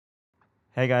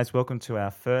Hey guys, welcome to our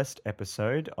first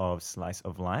episode of Slice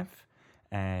of Life.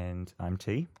 And I'm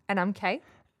T. And I'm Kay.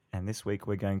 And this week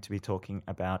we're going to be talking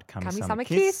about Kami-sama Kami-sama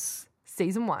Kiss. Kiss,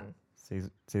 Season 1.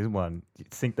 Season 1.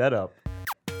 Sync that up.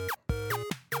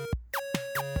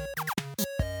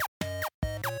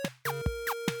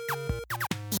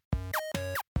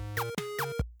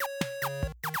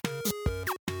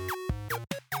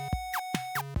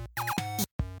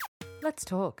 Let's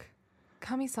talk.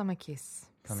 Kami-sama Kiss,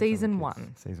 Kami-sama Season Kiss.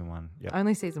 1. Season 1, yep.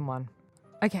 Only Season 1.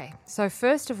 Okay, so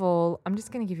first of all, I'm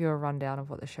just going to give you a rundown of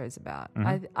what the show's about.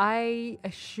 I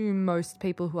assume most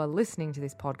people who are listening to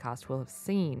this podcast will have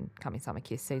seen Kami-sama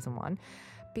Kiss Season 1,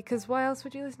 because why else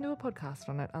would you listen to a podcast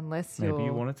on it unless you're... Maybe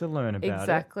you wanted to learn about it.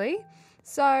 Exactly.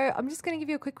 So I'm just going to give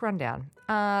you a quick rundown.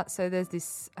 So there's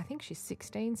this, I think she's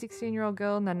 16-year-old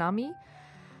girl, Nanami.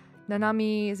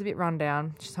 Nanami is a bit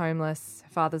rundown. She's homeless.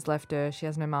 Her father's left her. She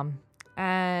has no mum.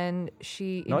 And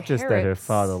she Not just that her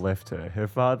father left her. Her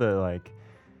father,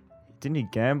 didn't he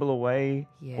gamble away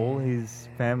all his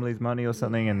family's money or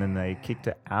something, and then they kicked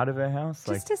her out of her house?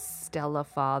 Just a stellar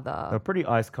father. They're pretty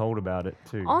ice cold about it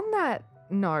too. On that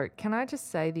note, can I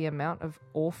just say the amount of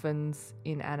orphans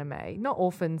in anime, not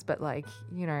orphans, but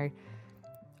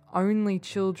only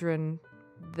children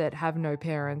that have no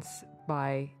parents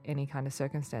by any kind of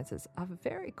circumstances are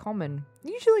very common.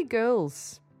 Usually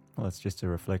girls. Well, it's just a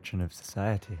reflection of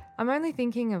society. I'm only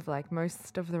thinking of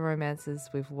most of the romances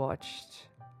we've watched,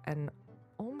 and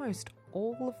almost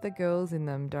all of the girls in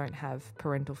them don't have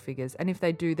parental figures. And if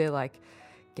they do, they're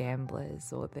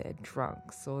gamblers, or they're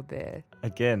drunks, or they're...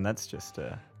 Again, that's just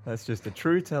a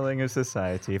true telling of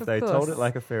society. If Of they told it course.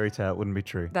 like a fairy tale, it wouldn't be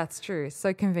true. That's true.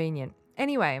 So convenient.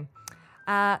 Anyway,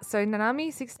 so Nanami,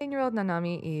 16-year-old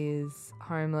Nanami, is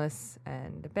homeless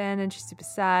and abandoned. She's super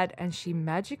sad, and she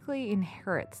magically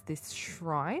inherits this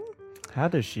shrine. How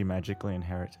does she magically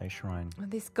inherit a shrine?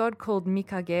 This god called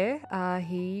Mikage,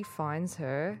 he finds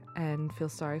her and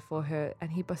feels sorry for her,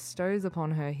 and he bestows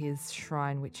upon her his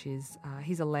shrine, which is,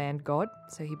 he's a land god,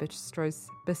 so he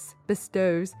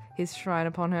bestows his shrine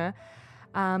upon her.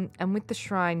 And with the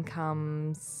shrine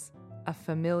comes a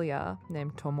familiar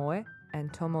named Tomoe, and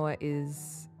Tomoe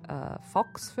is a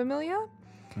fox familiar,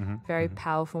 very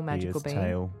powerful magical Ears, being.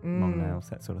 tail, long nails,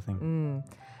 that sort of thing.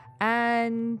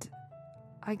 And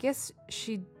I guess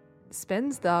she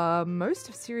spends the most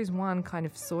of Series 1 kind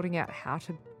of sorting out how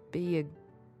to be a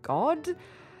god.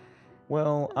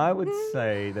 Well, I would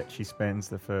say that she spends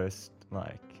the first,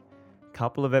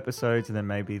 couple of episodes and then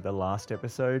maybe the last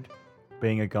episode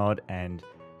being a god, and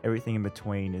everything in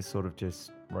between is sort of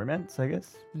just romance, I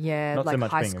guess. Yeah, Not so like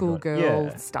much high being a school god. girl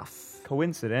Yeah. stuff.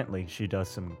 Coincidentally, she does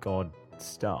some god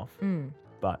stuff,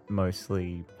 but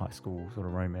mostly high school sort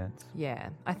of romance. Yeah,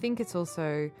 I think it's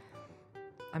also,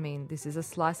 this is a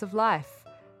slice of life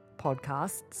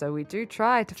podcast, so we do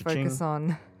try to Cha-ching. focus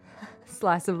on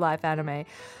slice of life anime.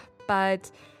 But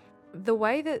the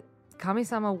way that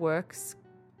Kami-sama works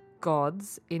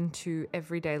gods into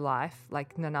everyday life,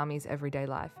 like Nanami's everyday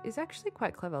life, is actually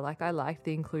quite clever. I like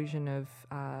the inclusion of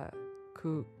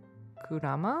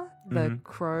Kurama, the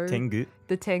crow, Tengu.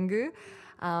 the Tengu,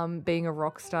 being a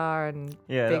rock star and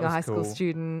Yeah, being that a was high school cool.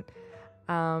 student.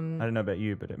 I don't know about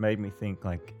you, but it made me think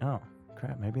oh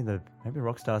crap, maybe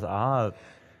rock stars are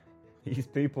these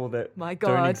people that My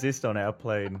don't God. exist on our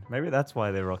plane. Maybe that's why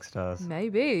they're rock stars.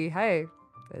 Maybe. Hey,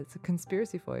 it's a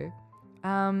conspiracy for you.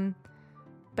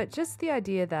 But just the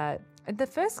idea that in the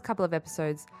first couple of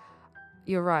episodes,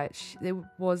 you're right, there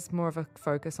was more of a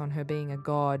focus on her being a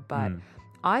god, but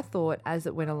I thought as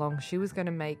it went along, she was going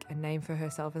to make a name for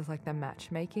herself as the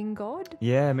matchmaking god.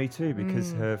 Yeah, me too,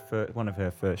 because one of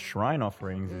her first shrine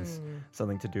offerings is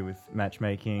something to do with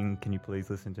matchmaking. Can you please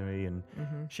listen to me? And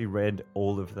she read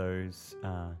all of those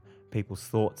people's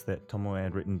thoughts that Tomoe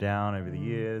had written down over the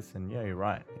years. And yeah, you're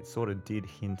right. It sort of did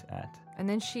hint at. And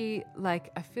then she,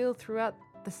 I feel throughout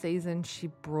the season, she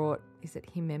brought, is it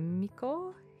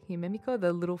Himemiko? Himemiko,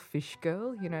 the little fish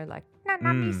girl,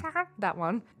 Nanami-san, that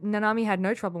one. Nanami had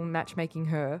no trouble matchmaking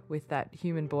her with that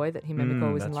human boy that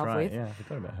Himemiko was in love with. Yeah, I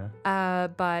forgot about her.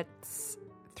 But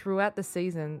throughout the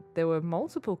season, there were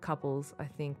multiple couples, I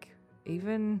think.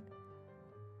 Even,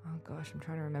 oh gosh, I'm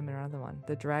trying to remember another one.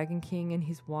 The Dragon King and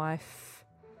his wife.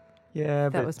 Yeah,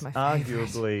 That but was my favourite.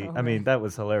 arguably, that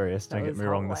was hilarious. Don't get was me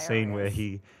wrong. The scene where hilarious.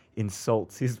 he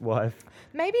insults his wife.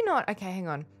 Maybe not. Okay, hang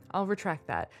on. I'll retract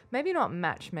that. Maybe not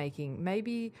matchmaking.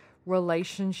 Maybe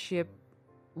relationship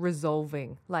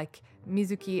resolving. Like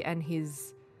Mizuki and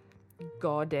his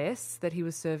goddess that he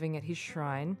was serving at his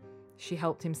shrine. She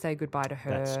helped him say goodbye to her.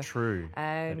 That's true.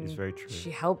 And that is very true.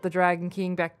 she helped the Dragon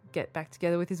King get back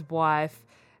together with his wife.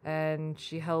 And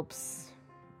she helps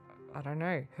I don't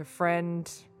know, her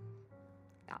friend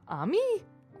Ami?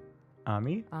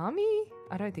 Ami?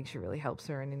 I don't think she really helps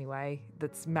her in any way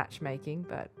that's matchmaking,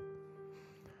 but...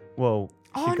 Well,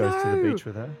 she goes to the beach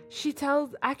with her. She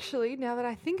tells... Actually, now that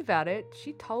I think about it,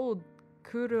 she told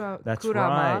That's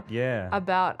Kurama right, yeah.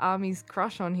 about Ami's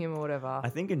crush on him or whatever. I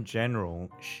think in general,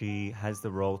 she has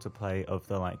the role to play of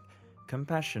the, like,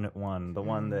 compassionate one, the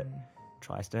one that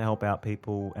tries to help out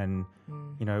people. And,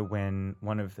 you know, when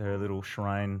one of her little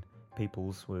shrine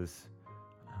peoples was...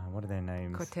 what are their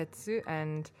names? Kotetsu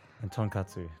and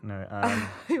Tonkatsu. No. I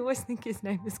always think his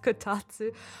name is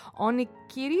Kotatsu.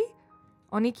 Onikiri.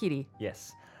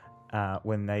 Yes.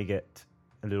 When they get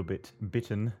a little bit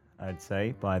bitten, I'd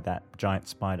say, by that giant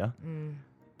spider,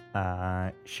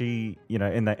 she, you know,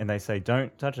 and they say,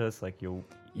 don't touch us, like you'll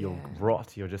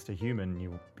rot, you're just a human,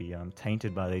 you'll be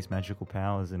tainted by these magical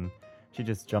powers, and she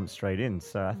just jumps straight in.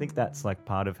 So I think that's like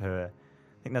part of her,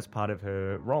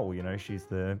 role, you know, she's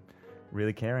the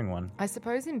really caring one. I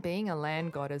suppose in being a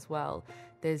land god as well,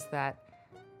 there's that.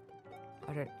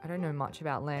 I don't know much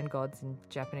about land gods in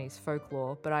Japanese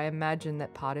folklore, but I imagine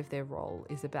that part of their role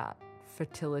is about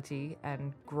fertility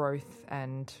and growth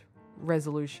and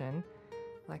resolution.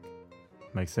 Like,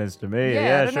 makes sense to me.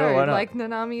 Yeah, sure. Why not? Like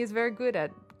Nanami is very good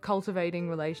at cultivating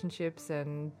relationships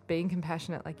and being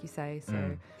compassionate, like you say.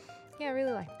 So, yeah, I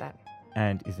really like that.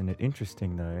 And isn't it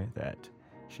interesting though that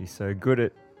she's so good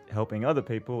at helping other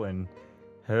people and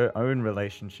her own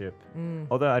relationship,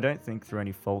 although I don't think through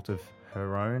any fault of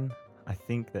her own, I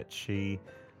think that she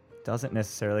doesn't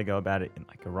necessarily go about it in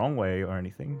like a wrong way or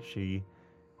anything. She's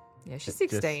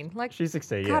 16. She's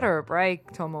 16. Cut her a break,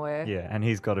 Tomoe. Yeah, and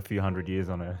he's got a few hundred years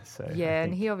on her. So yeah,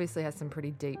 and he obviously has some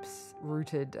pretty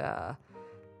deep-rooted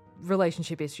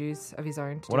relationship issues of his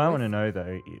own. What I want to know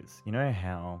though is, you know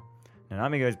how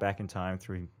Nanami goes back in time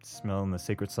through smelling the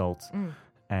secret salts,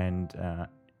 and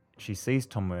she sees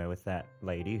Tomoe with that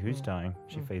lady who's dying.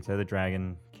 She feeds her the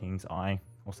Dragon King's eye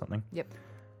or something. Yep.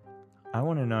 I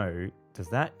want to know, does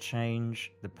that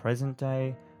change the present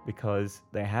day? Because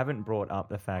they haven't brought up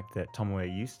the fact that Tomoe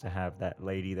used to have that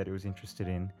lady that he was interested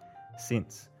in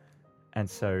since. And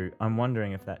so I'm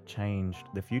wondering if that changed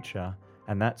the future.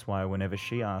 And that's why whenever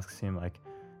she asks him, like,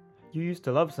 you used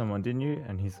to love someone, didn't you?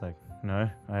 And he's like, no,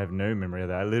 I have no memory of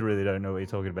that. I literally don't know what you're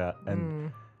talking about.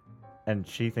 And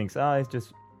she thinks, he's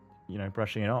just, you know,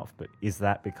 brushing it off. But is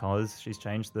that because she's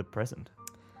changed the present?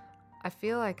 I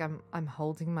feel like I'm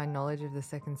holding my knowledge of the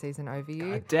second season over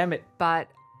you. God damn it. But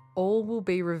all will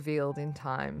be revealed in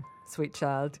time, sweet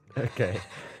child. Okay.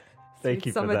 Thank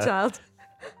you for summer that. Child.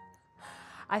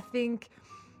 I think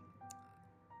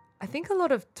a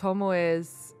lot of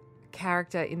Tomoe's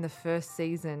character in the first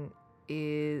season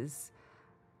is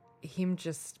him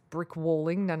just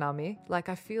brick-walling Nanami. Like,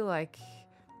 I feel like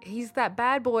he's that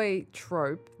bad boy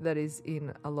trope that is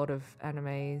in a lot of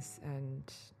animes and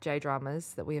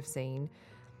J-dramas that we have seen.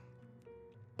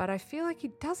 But I feel like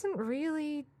he doesn't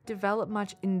really develop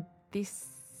much in this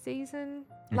season.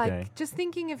 Like, just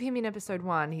thinking of him in episode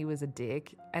 1, he was a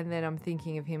dick. And then I'm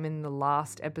thinking of him in the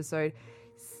last episode,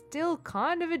 still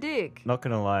kind of a dick. Not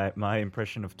going to lie, my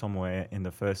impression of Tomoe in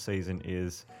the first season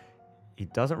is he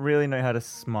doesn't really know how to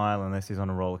smile unless he's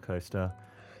on a roller coaster.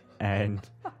 And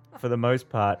for the most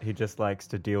part, he just likes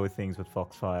to deal with things with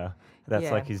Foxfire.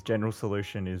 That's like his general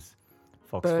solution is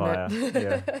Foxfire.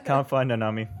 Yeah. Can't find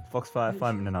Nanami. Foxfire,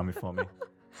 find Nanami for me.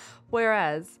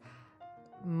 Whereas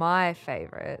my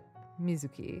favorite,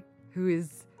 Mizuki, who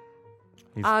is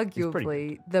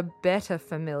arguably the better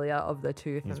familiar of the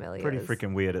two familiars. He's pretty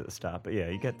freaking weird at the start, but yeah,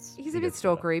 he's a bit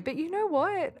stalkery, but you know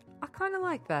what? I kind of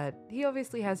like that. He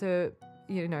obviously has her,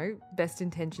 you know, best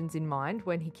intentions in mind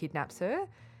when he kidnaps her.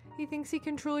 He thinks he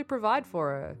can truly provide for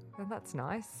her, and that's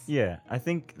nice. Yeah, I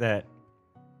think that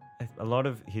a lot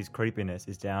of his creepiness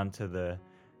is down to the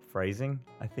phrasing.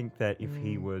 I think that if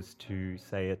he was to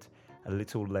say it a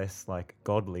little less like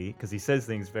godly, because he says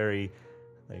things very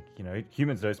like, you know,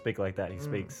 humans don't speak like that. He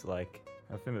speaks like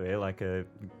a familiar, like a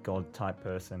god type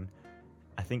person.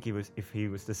 I think if he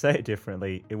was to say it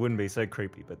differently, it wouldn't be so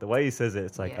creepy. But the way he says it,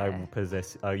 it's like, I will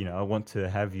possess, you know, I want to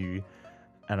have you,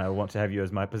 and I want to have you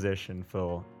as my possession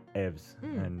for evs.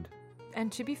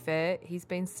 And to be fair, he's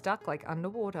been stuck like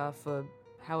underwater for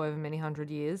however many 100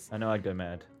 years. I know I'd go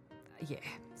mad. Yeah.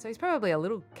 So he's probably a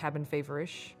little cabin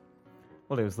feverish.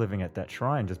 Well, he was living at that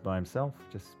shrine just by himself,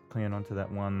 just clinging onto that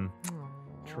one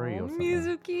tree or something.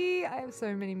 Mizuki. I have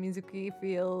so many Mizuki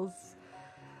feels.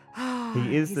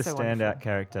 He is the so standout wonderful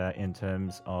character in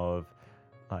terms of,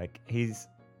 like, he's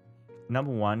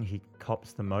number one. He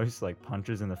cops the most like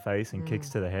punches in the face and kicks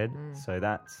to the head. So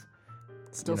that's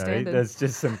still you know, standard. there's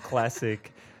just some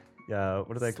classic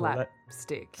what do they call that?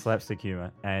 Slapstick. Slapstick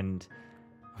humor. And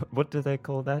what do they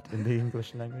call that in the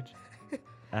English language?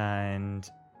 And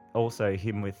also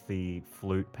him with the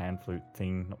pan flute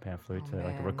thing, not pan flute, like a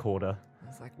man. recorder. I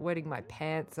was like wetting my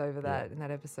pants over that in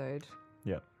that episode.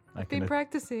 Yeah. I've been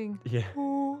practicing. Yeah.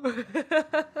 Ooh.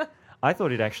 I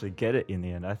thought he'd actually get it in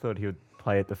the end. I thought he would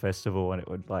play at the festival and it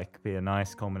would like be a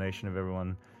nice culmination of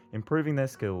everyone improving their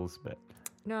skills, but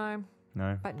No,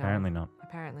 apparently not.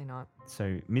 apparently not.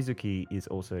 So Mizuki is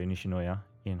also Nishinoya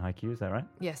in Haikyuu, is that right?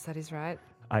 Yes, that is right.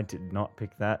 I did not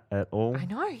pick that at all. I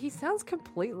know, he sounds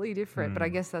completely different, but I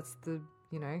guess that's the,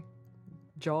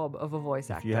 job of a voice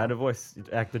actor. If you had a voice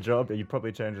actor job, you'd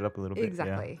probably change it up a little bit.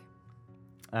 Exactly.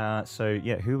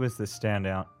 Yeah. Who was the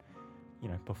standout,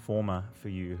 performer for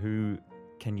you? Who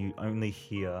can you only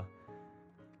hear,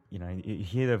 you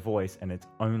hear their voice and it's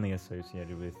only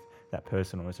associated with that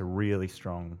person, or it's a really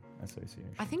strong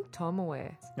association? I think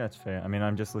Tomoe. That's fair. I mean,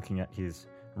 I'm just looking at his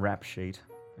rap sheet,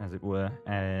 as it were,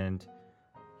 and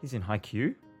he's in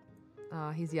Haikyuu.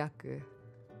 He's Yaku.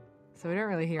 So we don't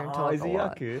really hear him Oh, talk is a he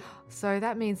lot. Yaku? So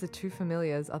that means the two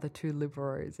familiars are the two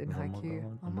liberos in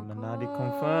Haikyuu. Oh my God.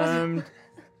 Confirmed.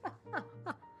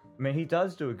 I mean, he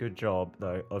does do a good job,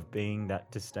 though, of being that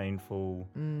disdainful,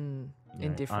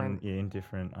 Indifferent.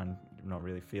 indifferent, I'm not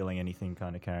really feeling anything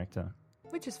kind of character.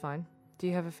 Which is fine. Do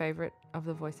you have a favourite of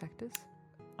the voice actors?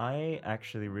 I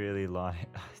actually really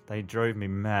they drove me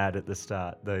mad at the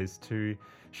start, those two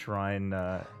shrine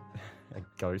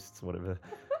ghosts, whatever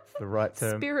it's the right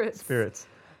term. Spirits.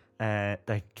 And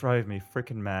they drove me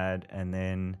freaking mad, and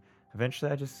then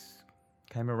eventually I just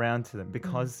came around to them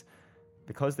because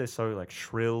they're so like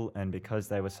shrill and because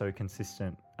they were so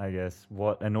consistent. I guess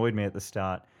what annoyed me at the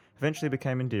start eventually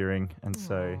became endearing, and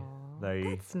so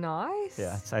That's nice.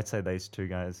 yeah, I'd say these two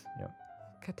guys, yeah,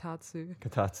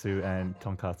 Katatsu and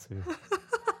Tonkatsu.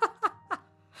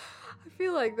 I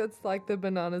feel like that's like the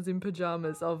bananas in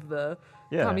pajamas of the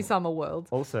Yeah. Kami-sama world.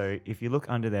 Also, if you look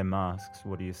under their masks,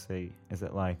 what do you see? Is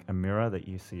it like a mirror that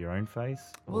you see your own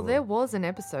face? Well, or- there was an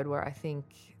episode where I think,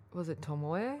 was it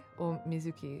Tomoe or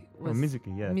Mizuki?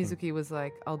 Mizuki, yeah. I think- Mizuki was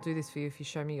like, I'll do this for you if you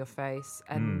show me your face.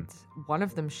 And one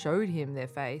of them showed him their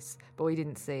face, but we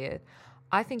didn't see it.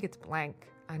 I think it's blank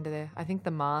under there. I think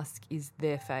the mask is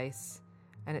their face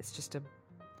and it's just a,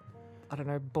 I don't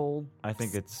know, bald I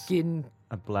think it's skin.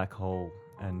 a black hole,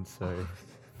 and so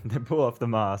they pull off the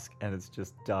mask and it's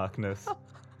just darkness.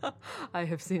 I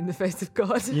have seen the face of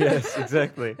God. Yes,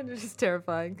 exactly. And it is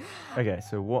terrifying. Okay,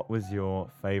 so what was your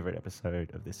favourite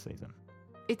episode of this season?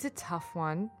 It's a tough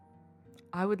one.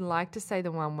 I would like to say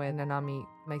the one where Nanami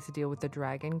makes a deal with the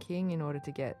Dragon King in order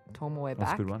to get Tomoe back.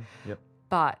 That's a good one. Yep.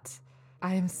 But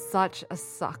I am such a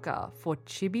sucker for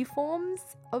chibi forms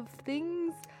of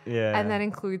things. Yeah. And that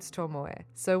includes Tomoe.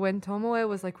 So when Tomoe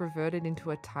was like reverted into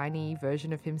a tiny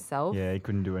version of himself. Yeah, he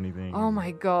couldn't do anything. Oh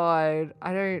my God.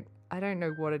 I don't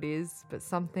know what it is, but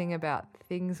something about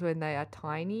things when they are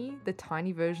tiny, the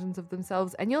tiny versions of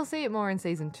themselves. And you'll see it more in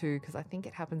season 2 because I think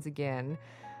it happens again.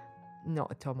 Not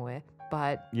with Tomoe,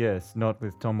 but Yes, not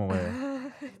with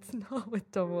Tomoe. it's not with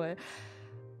Tomoe.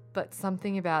 But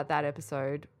something about that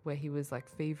episode where he was like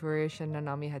feverish and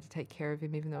Nanami had to take care of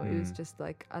him even though he was just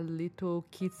like a little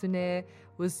kitsune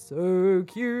was so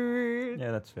cute.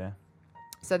 Yeah, that's fair.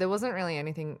 So there wasn't really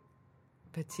anything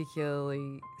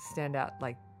particularly stand out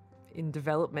like in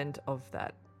development of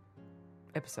that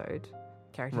episode,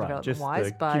 character Right, development just wise,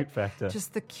 the but cute factor.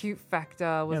 just the cute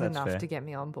factor was Yeah, that's enough fair. to get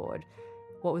me on board.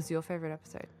 What was your favorite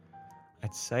episode?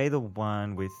 I'd say the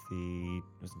one with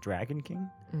was it Dragon King?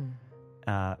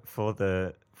 For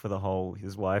the whole,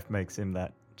 his wife makes him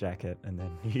that jacket, and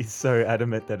then he's so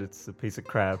adamant that it's a piece of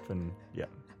crap, and yeah,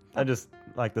 I just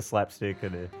like the slapstick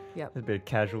and Yep. a bit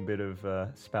casual bit of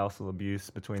spousal abuse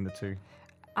between the two.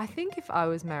 I think if I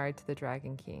was married to the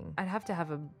Dragon King, I'd have to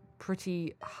have a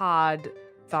pretty hard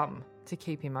thumb to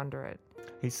keep him under it.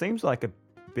 He seems like a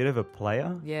bit of a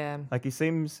player. Yeah. Like he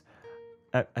seems.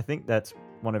 I think that's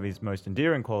one of his most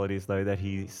endearing qualities, though, that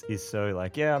he is so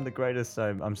like, yeah, I'm the greatest,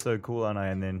 I'm so cool, aren't I?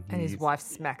 And then And his wife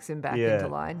smacks him back Yeah. into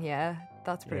line. Yeah,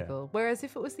 that's pretty Yeah. cool. Whereas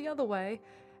if it was the other way,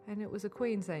 and it was a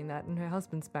queen saying that, and her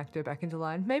husband smacked her back into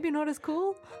line, maybe not as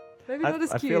cool, maybe not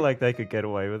as I cute. feel like they could get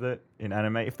away with it in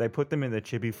anime if they put them in the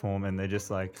chibi form and they're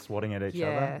just like swatting at each Yeah.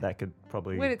 other. That could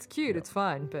probably. when it's cute, it's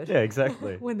fine, but Yeah,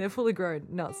 exactly. when they're fully grown,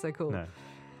 not so cool. No.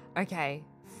 Okay,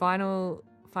 final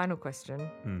question,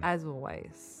 Hmm. as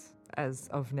always, as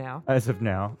of now. As of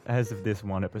now, as of this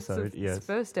one So episode, this yes.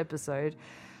 first episode,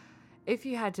 if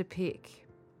you had to pick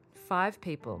 5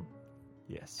 people,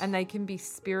 Yes. and they can be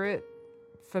spirit,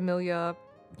 familiar,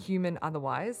 human,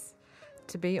 otherwise,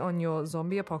 to be on your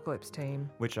zombie apocalypse team,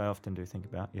 Which I often do think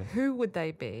about, yeah. who would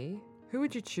they be? Who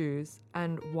would you choose,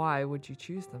 and why would you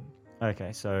choose them?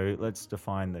 Okay, so let's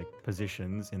define the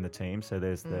positions in the team. So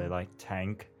there's the like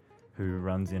tank who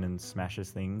runs in and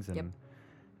smashes things, and Yep.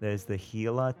 there's the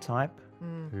healer type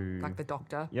who Like the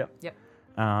doctor. Yep. Yep.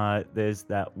 There's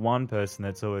that one person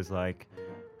that's always like,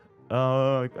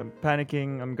 "Oh, I'm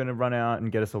panicking. I'm going to run out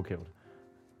and get us all killed."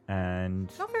 And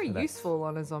Not very that's- useful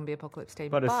on a zombie apocalypse team,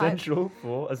 but essential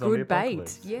for a zombie good bait,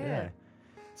 apocalypse. yeah.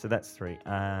 So that's 3.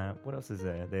 What else is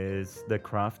there? There's the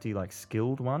crafty, like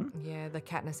skilled one. Yeah, the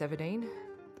Katniss Everdeen.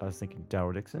 I was thinking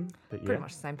Daryl Dixon, but Pretty yeah,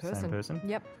 much the same person. Same person.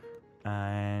 Yep.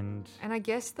 And And I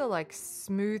guess the like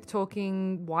smooth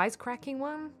talking, wisecracking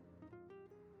one,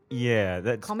 yeah,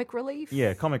 that's comic relief.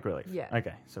 yeah, comic relief. Yeah.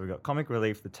 Okay, so we got comic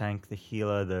relief, the tank, the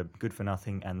healer, the good for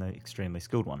nothing, and the extremely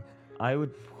skilled one. I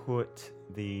would put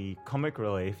the comic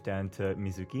relief down to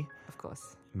Mizuki, Of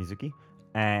course.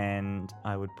 and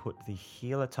I would put the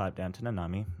healer type down to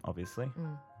Nanami, obviously.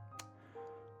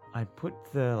 I'd put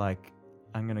the like,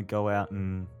 I'm gonna go out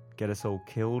and get us all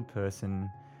killed person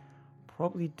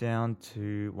probably down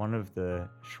to one of the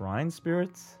shrine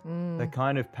spirits. They're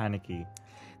kind of panicky.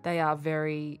 They are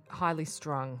very highly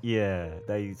strung. Yeah,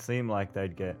 they seem like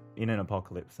they'd get in an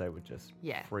apocalypse. They would just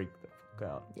Yeah. freak the fuck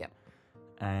out. Yep.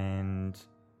 And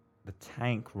the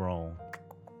tank role.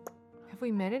 Have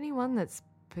we met anyone that's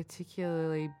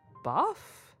particularly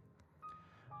buff?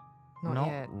 Not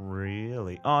yet.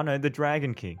 really. Oh no, the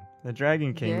Dragon King. The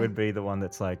Dragon King Yeah. would be the one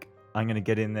that's like, I'm gonna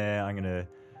get in there. I'm gonna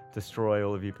destroy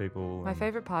all of you people. My and-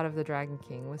 favourite part of the Dragon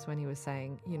King was when he was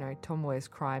saying, Tomoe's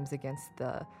crimes against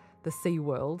the sea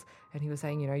world, and he was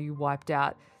saying, you wiped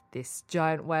out this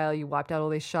giant whale, you wiped out all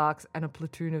these sharks and a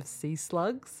platoon of sea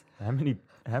slugs. How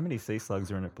many sea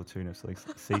slugs are in a platoon of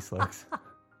sea slugs?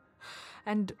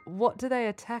 And what do they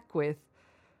attack with?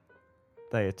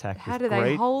 They attack. How with do they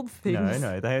great- hold things?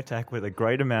 No, they attack with a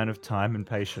great amount of time and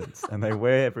patience, and they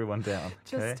wear everyone down. Okay?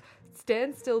 Just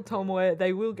stand still, Tomoe.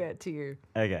 They will get to you.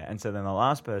 Okay, and so then the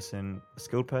last person,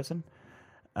 skilled person.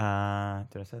 Did I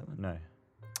say that one? No.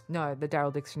 No, the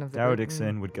Daryl Dixon of the Daryl group.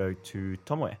 Dixon would go to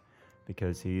Tomoe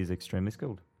because he is extremely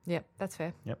skilled. Yep, that's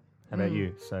fair. Yep. How about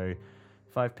you? So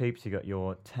 5 peeps, you got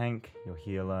your tank, your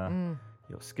healer,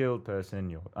 your skilled person,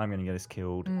 your I'm going to get us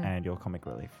killed, and your comic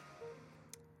relief.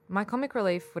 My comic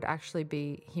relief would actually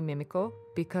be Himemiko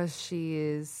because she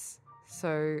is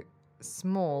so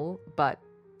small but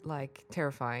like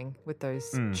terrifying with those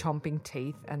chomping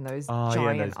teeth and those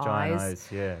giant those giant eyes.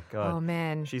 Yeah, God. Oh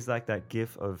man. She's like that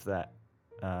gif of that,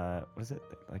 what is it?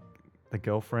 Like the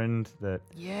girlfriend that...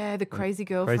 Yeah, the crazy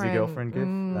girlfriend. Crazy girlfriend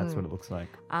gif? That's what it looks like.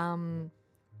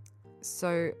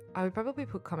 So I would probably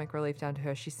put comic relief down to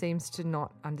her. She seems to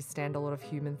not understand a lot of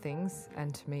human things,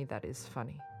 and to me that is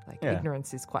funny. Like Yeah.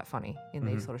 ignorance is quite funny in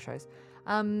these sort of shows.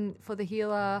 For the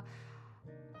healer,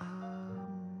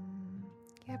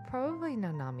 yeah, probably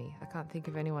Nanami. I can't think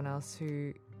of anyone else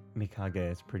who.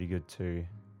 Mikage is pretty good too.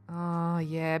 Oh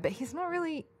yeah, but he's not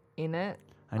really in it.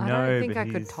 I I know, don't think but I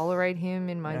could he's- tolerate him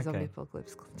in my Yeah, zombie okay.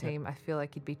 apocalypse team. I feel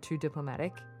like he'd be too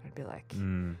diplomatic. I'd be like,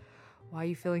 Mm. why are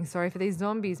you feeling sorry for these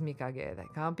zombies, Mikage? They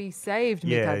can't be saved,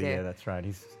 Yeah, Mikage. yeah, that's right.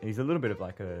 He's a little bit of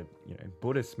like a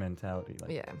Buddhist mentality, like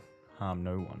Yeah, harm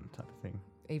no one type of thing.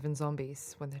 even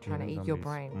zombies when they're trying Even to eat your zombies.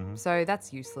 brain. Mhm. So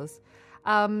that's useless.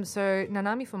 So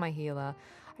Nanami for my healer.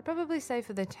 I'd probably say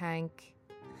for the tank,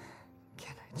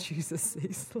 can I choose a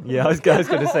sea slug? Yeah, I was going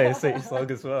to say a sea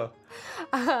slug as well.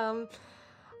 Um,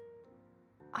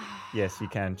 Yes, you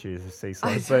can choose a sea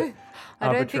slug, I but don't think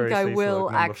arbitrary I sea will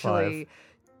slug number 5. actually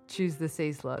choose the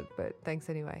sea slug, but thanks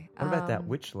anyway. What about that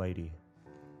witch lady?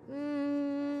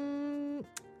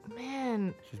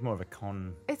 Man, She's more of a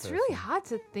con. it's person. really hard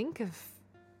to think of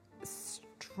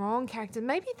strong character.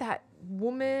 Maybe that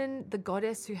woman, the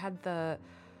goddess who had the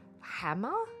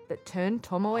hammer that turned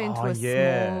Tomoe into a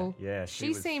small. Yeah, She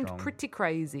was seemed strong. pretty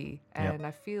crazy, Yep. and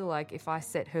I feel like if I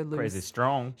set her loose, crazy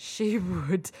strong. she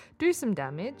would do some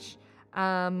damage.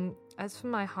 As for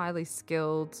my highly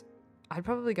skilled, I'd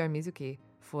probably go Mizuki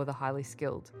for the highly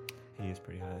skilled. He is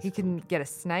pretty high. He can get a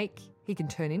snake. He can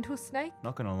turn into a snake.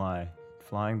 Not gonna lie,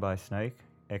 flying by snake,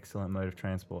 excellent mode of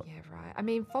transport. Yeah, right. I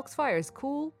mean, Foxfire is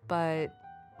cool, but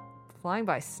flying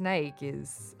by snake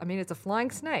is... I mean, it's a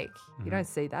flying snake. You don't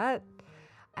see that.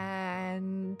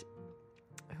 And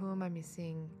who am I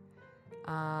missing?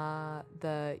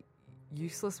 The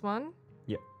useless one?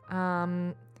 Yep.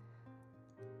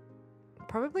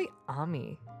 Probably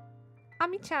Ami.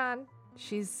 Ami-chan.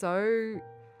 She's so...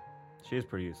 She is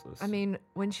pretty useless. I mean,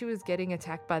 when she was getting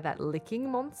attacked by that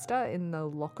licking monster in the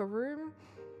locker room,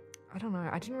 I don't know.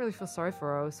 I didn't really feel sorry for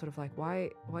her. I was sort of like, why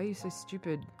are you so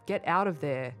stupid? Get out of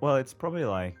there. Well, it's probably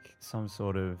like some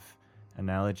sort of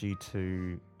analogy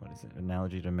to, what is it?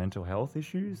 Analogy to mental health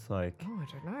issues? Like, Oh, I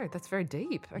don't know. That's very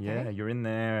deep. Okay. yeah, you're in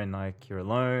there and like you're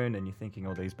alone and you're thinking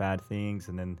all these bad things,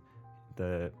 and then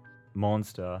the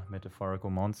monster, metaphorical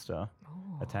monster,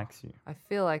 attacks you. I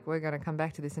feel like we're going to come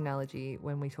back to this analogy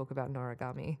when we talk about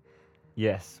Noragami.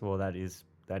 Yes, well, that is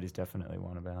definitely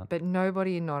one about. But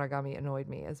nobody in Noragami annoyed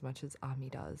me as much as Ami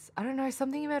does. I don't know,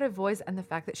 something about her voice and the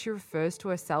fact that she refers to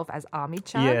herself as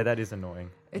Ami-chan. Yeah, that is annoying.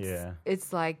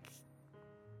 It's like,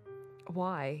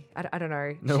 why? I don't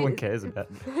know. No one cares about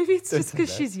it. Maybe it's just because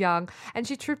that. she's young and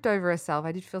she tripped over herself.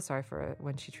 I did feel sorry for her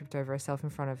when she tripped over herself in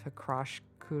front of her crush,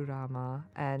 Kurama,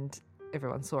 and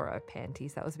everyone saw her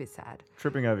panties. That was a bit sad.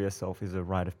 Tripping over yourself is a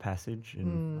rite of passage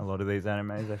in a lot of these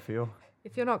animes, I feel.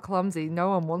 If you're not clumsy, no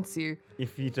one wants you.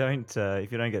 If you don't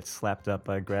get slapped up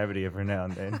by gravity every now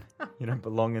and then, you don't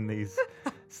belong in these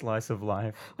slice of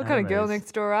life. What kind of girl animes.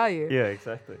 next door are you? Yeah,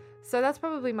 exactly. So that's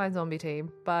probably my zombie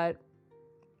team, but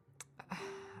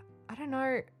I don't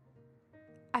know.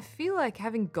 I feel like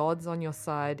having gods on your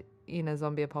side in a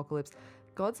zombie apocalypse,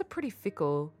 gods are pretty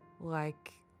fickle.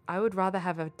 Like, I would rather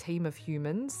have a team of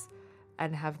humans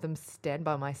and have them stand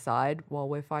by my side while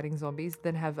we're fighting zombies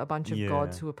than have a bunch of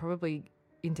gods who are probably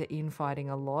into infighting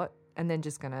a lot and then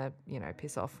just going to,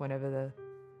 piss off whenever the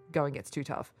going gets too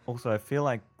tough. Also, I feel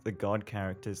like the god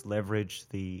characters leverage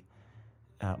the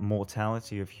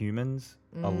mortality of humans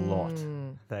a lot.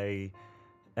 They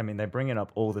bring it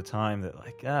up all the time that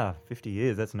like, 50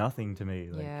 years, that's nothing to me.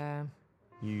 Like, yeah.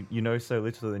 You know so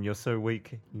little and you're so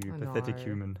weak, you pathetic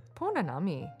human. Poor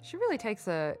Nanami.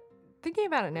 Thinking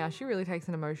about it now, she really takes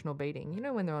an emotional beating. You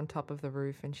know when they're on top of the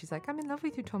roof and she's like, I'm in love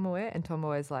with you, Tomoe. And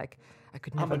Tomoe's like, I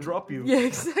could never... I'm gonna drop you. Yeah,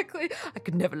 exactly. I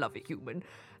could never love a human.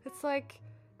 It's like,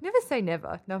 never say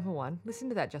never, number one. Listen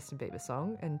to that Justin Bieber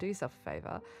song and do yourself a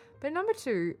favour. But number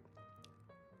two,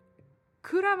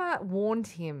 Kurama warned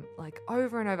him like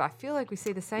over and over. I feel like we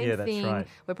see the same thing. That's right.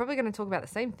 We're probably going to talk about the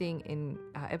same thing in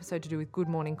episode to do with Good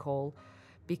Morning Call,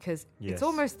 because Yes. it's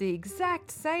almost the exact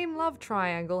same love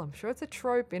triangle. I'm sure it's a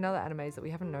trope in other animes that we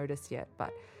haven't noticed yet,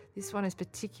 but this one is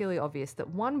particularly obvious that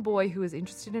one boy who is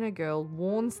interested in a girl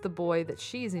warns the boy that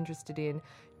she is interested in,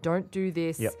 don't do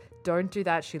this, don't do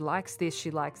that, she likes this,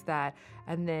 she likes that.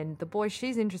 And then the boy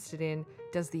she's interested in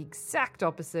does the exact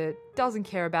opposite, doesn't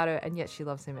care about her, and yet she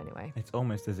loves him anyway. It's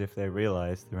almost as if they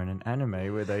realise they're in an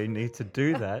anime where they need to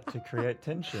do that to create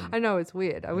tension. I know, it's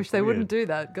weird. I wish they wouldn't do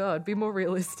that. God, be more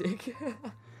realistic.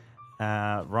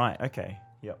 Right, okay,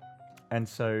 yep. And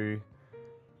so,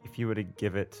 if you were to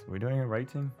give it... Are we doing a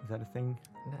rating? Is that a thing?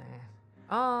 Nah.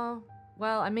 Oh,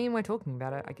 well, I mean, we're talking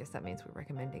about it. I guess that means we're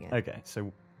recommending it. Okay,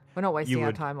 so... We're not wasting our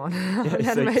would- time on, Yeah, on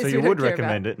so animes we you don't would care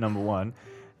recommend about. it, number one.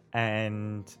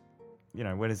 And,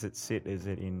 where does it sit? Is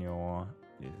it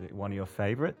one of your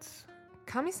favourites?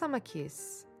 Kami-sama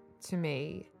Kiss, to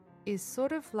me, is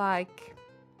sort of like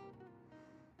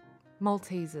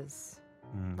Maltesers.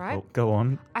 Right? Go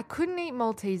on. I couldn't eat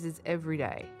Maltesers every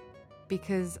day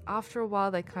because after a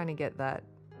while they kind of get that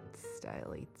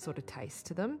staley sort of taste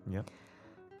to them. Yep.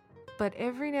 But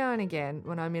every now and again,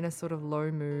 when I'm in a sort of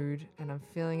low mood and I'm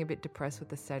feeling a bit depressed with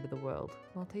the state of the world,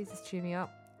 Maltesers cheer me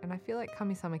up. And I feel like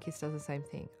Kami-sama Kiss does the same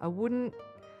thing.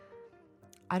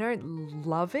 I don't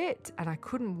love it, and I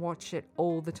couldn't watch it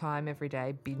all the time every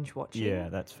day, binge watching. Yeah,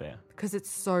 that's fair. Because it's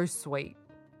so sweet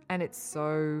and it's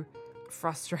so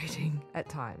frustrating at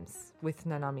times with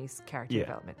Nanami's character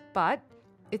development. But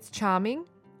it's charming.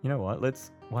 You know what?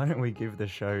 Why don't we give the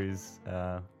show's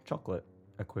chocolate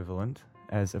equivalent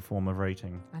as a form of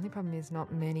rating? The only problem is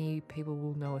not many people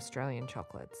will know Australian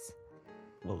chocolates.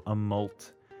 Well, a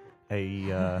malt,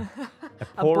 a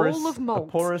bowl of malt.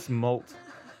 a porous malt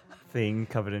thing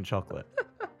covered in chocolate.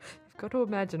 You've got to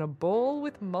imagine a ball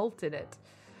with malt in it.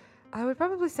 I would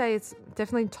probably say it's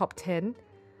definitely top 10.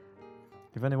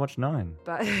 You've only watched 9.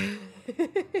 But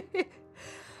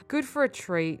good for a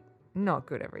treat, not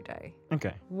good every day.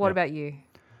 Okay. What about you?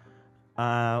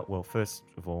 Well, first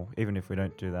of all, even if we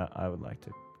don't do that, I would like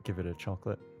to give it a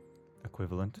chocolate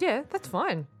equivalent. Yeah, that's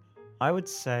fine. I would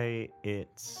say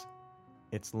it's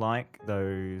like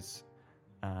those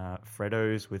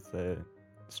Freddos with the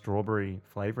strawberry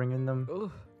flavouring in them.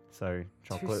 Ugh, So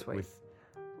chocolate sweet. with...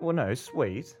 Well, no,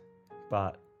 sweet,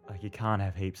 but like you can't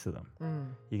have heaps of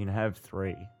them. You can have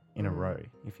 3 in a row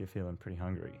if you're feeling pretty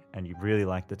hungry and you really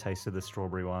like the taste of the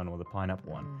strawberry one or the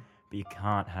pineapple one, but you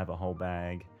can't have a whole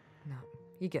bag. No,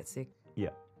 you get sick. Yeah.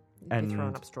 You'd be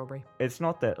throwing up strawberry. It's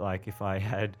not that like if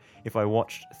I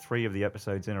watched 3 of the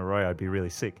episodes in a row, I'd be really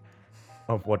sick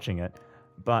of watching it,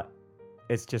 but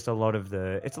it's just a lot of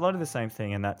the same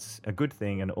thing, and that's a good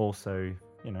thing, and also,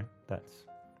 that's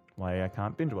why I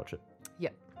can't binge watch it.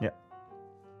 Yep. Yep.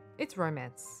 It's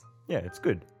romance. Yeah, it's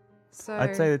good. So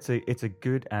I'd say it's a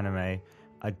good anime.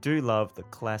 I do love the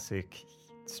classic,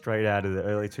 straight out of the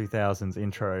early 2000s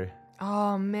intro.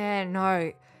 Oh man, no.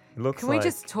 It looks Can like we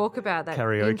just talk about that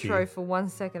karaoke. intro for 1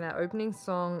 second? That opening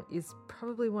song is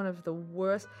probably one of the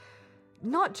worst.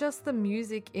 Not just the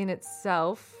music in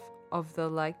itself of the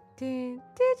like, like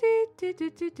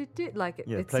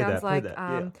it play sounds that, like play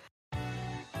that,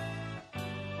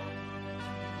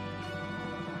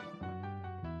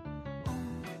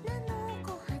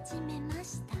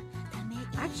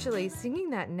 Actually, singing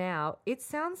that now, it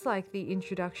sounds like the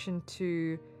introduction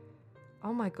to,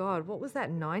 oh my God, what was that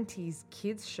 90s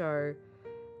kids show?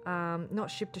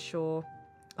 Not Ship to Shore.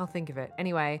 I'll think of it.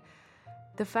 Anyway,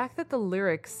 the fact that the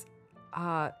lyrics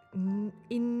are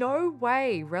in no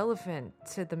way relevant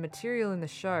to the material in the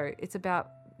show. It's about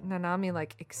Nanami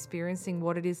like experiencing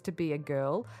what it is to be a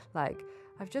girl. Like,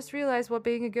 I've just realized what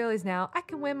being a girl is now. I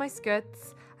can wear my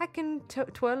skirts. I can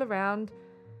twirl around.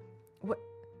 What?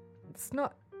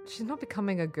 She's not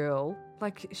becoming a girl.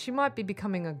 Like, she might be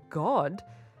becoming a god.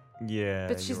 Yeah,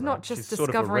 but she's you're not right. just She's sort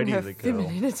of discovering her already the girl.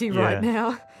 femininity right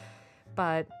now.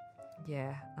 But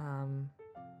yeah,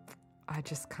 I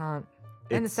just can't.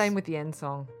 And the same with the end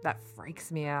song. That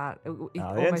freaks me out. It the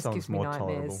end almost song's gives me more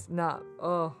nightmares. Nah.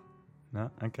 Oh.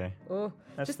 No? Okay. Oh.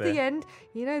 That's Just fair. the end.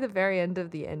 You know the very end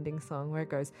of the ending song where it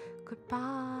goes,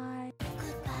 goodbye.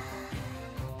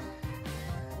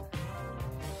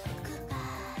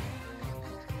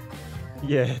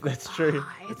 Yeah, that's true.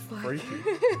 It's like, freaky.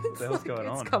 it's the hell's like going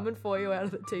it's on? coming for you out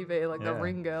of the TV like the Yeah.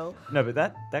 Ring Girl. No, but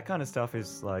that kind of stuff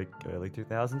is like early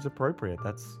 2000s appropriate.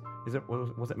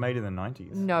 Was it made in the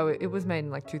 90s? No, it was made in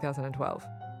like 2012.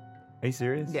 Are you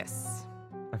serious? Yes.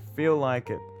 I feel like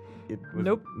it was.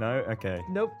 Nope. No? Okay.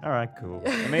 Nope. All right, cool.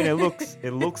 I mean, it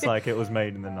looks like it was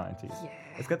made in the 90s. Yeah.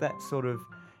 It's got that sort of,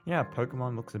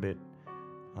 Pokemon looks a bit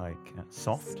like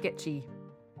soft. Sketchy.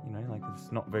 Like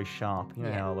it's not very sharp. You know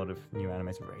Yeah. how a lot of new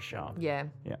animes are very sharp. Yeah.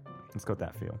 Yeah, it's got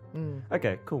that feel. Mm.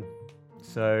 Okay, cool.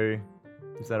 So,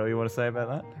 is that all you want to say about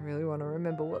that? I really want to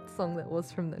remember what song that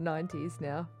was from the 90s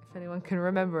now. If anyone can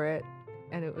remember it.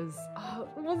 And it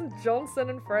wasn't Johnson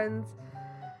and Friends.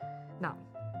 No.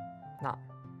 No.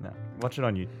 Watch it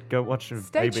on you. Go watch it.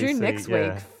 Stay ABC, tuned next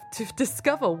yeah. week to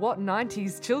discover what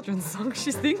 90s children's song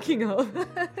she's thinking of.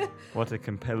 What a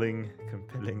compelling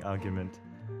argument.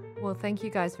 Well, thank you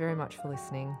guys very much for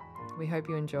listening. We hope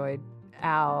you enjoyed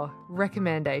our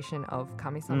recommendation of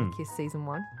Kami-sama Kiss Season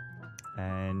 1.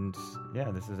 And yeah,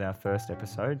 this is our first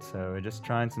episode, so we're just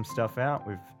trying some stuff out.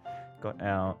 We've got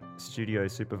our studio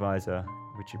supervisor,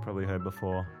 which you probably heard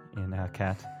before, in our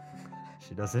cat.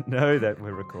 She doesn't know that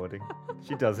we're recording.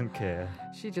 She doesn't care.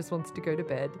 She just wants to go to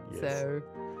bed. Yes. So,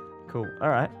 Cool. All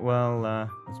right. Well,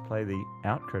 let's play the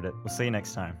out credit. We'll see you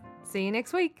next time. see you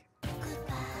next week.